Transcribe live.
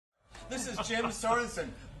This is Jim Sorensen,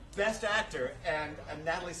 Best Actor, and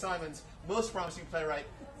Natalie Symons, Most Promising Playwright.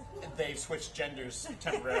 They've switched genders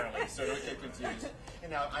temporarily, so don't get confused.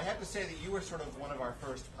 And now, I have to say that you were sort of one of our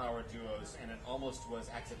first power duos, and it almost was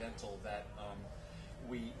accidental that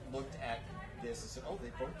we looked at this and said, oh,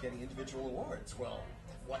 they're both getting individual awards. Well,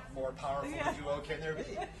 what more powerful duo can there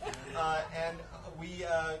be?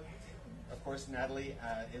 Of course, Natalie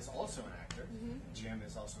is also an actor. Jim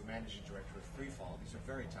is also managing director of Freefall. These are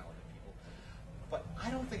very talented people. But I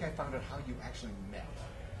don't think I found out how you actually met.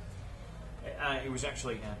 It was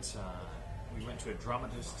actually at, we went to a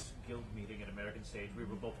Dramatists Guild meeting at American Stage. We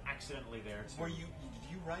were both accidentally there. Did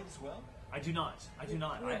you write as well? I do not. We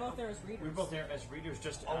were both there as readers. We were both there as readers,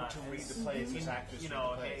 just to read the plays as actors. You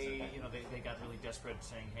know, they got really desperate,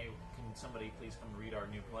 saying, "Hey, can somebody please come read our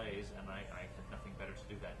new plays?" And I had nothing better to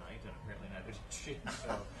do that night, and apparently neither did she.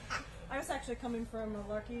 So I was actually coming from a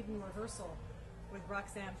Lark Eden rehearsal with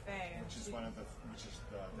Roxanne Fay, which is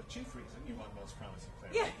the chief reason you want Most Promising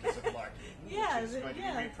Playwright because of Lark Eden, which is going to be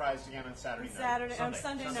reprised again on Saturday night.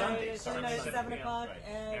 Sunday night at 7 o'clock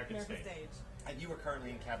at American Stage. And you are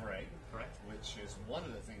currently in Cabaret, correct? Which is one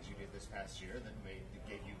of the things you did this past year that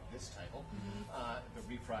gave you this title, the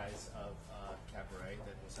reprise of Cabaret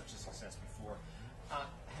that was such a success before.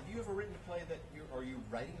 Have you ever written a play are you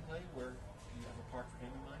writing a play where you have a part for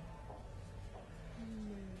him in mind?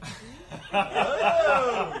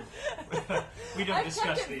 We don't discuss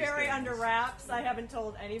I've kept it very things. under wraps. I haven't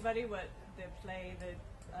told anybody what the play that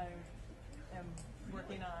I am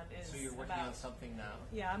working on is. So you're working on something now?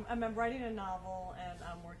 Yeah, I'm writing a novel and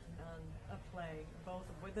I'm working on a play. Both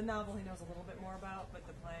with the novel he knows a little bit more about, but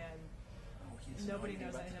the play nobody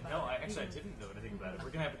knows anything about. No, I didn't know anything about it.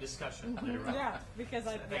 We're gonna have a discussion later on. Yeah, because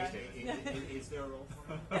I. Thanks, Dave. Is there a role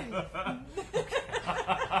for me?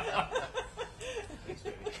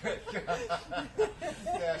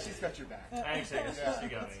 Yeah, she's got your back. Thanks, she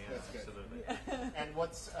got me. Yeah, that's good. Absolutely. And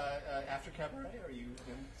what's after Cabaret? Are you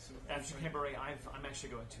in after Cabaret? I'm actually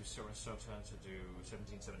going to Sarasota to do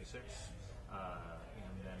 1776,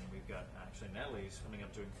 and then we've got Natalie's coming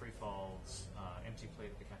up doing Freefall's empty plate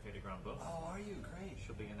at the Café de Grand Bouffe. Oh, are you? Great.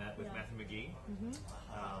 She'll be in that with Matthew McGee,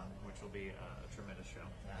 which will be a tremendous show.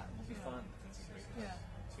 That will be fun.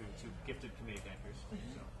 Two gifted comedic actors.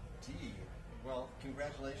 So. Gee. Well,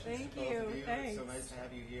 congratulations Thank to both you. of you. Thanks. It's so nice to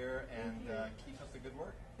have you here, and keep up the good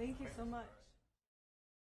work. Thank you so much.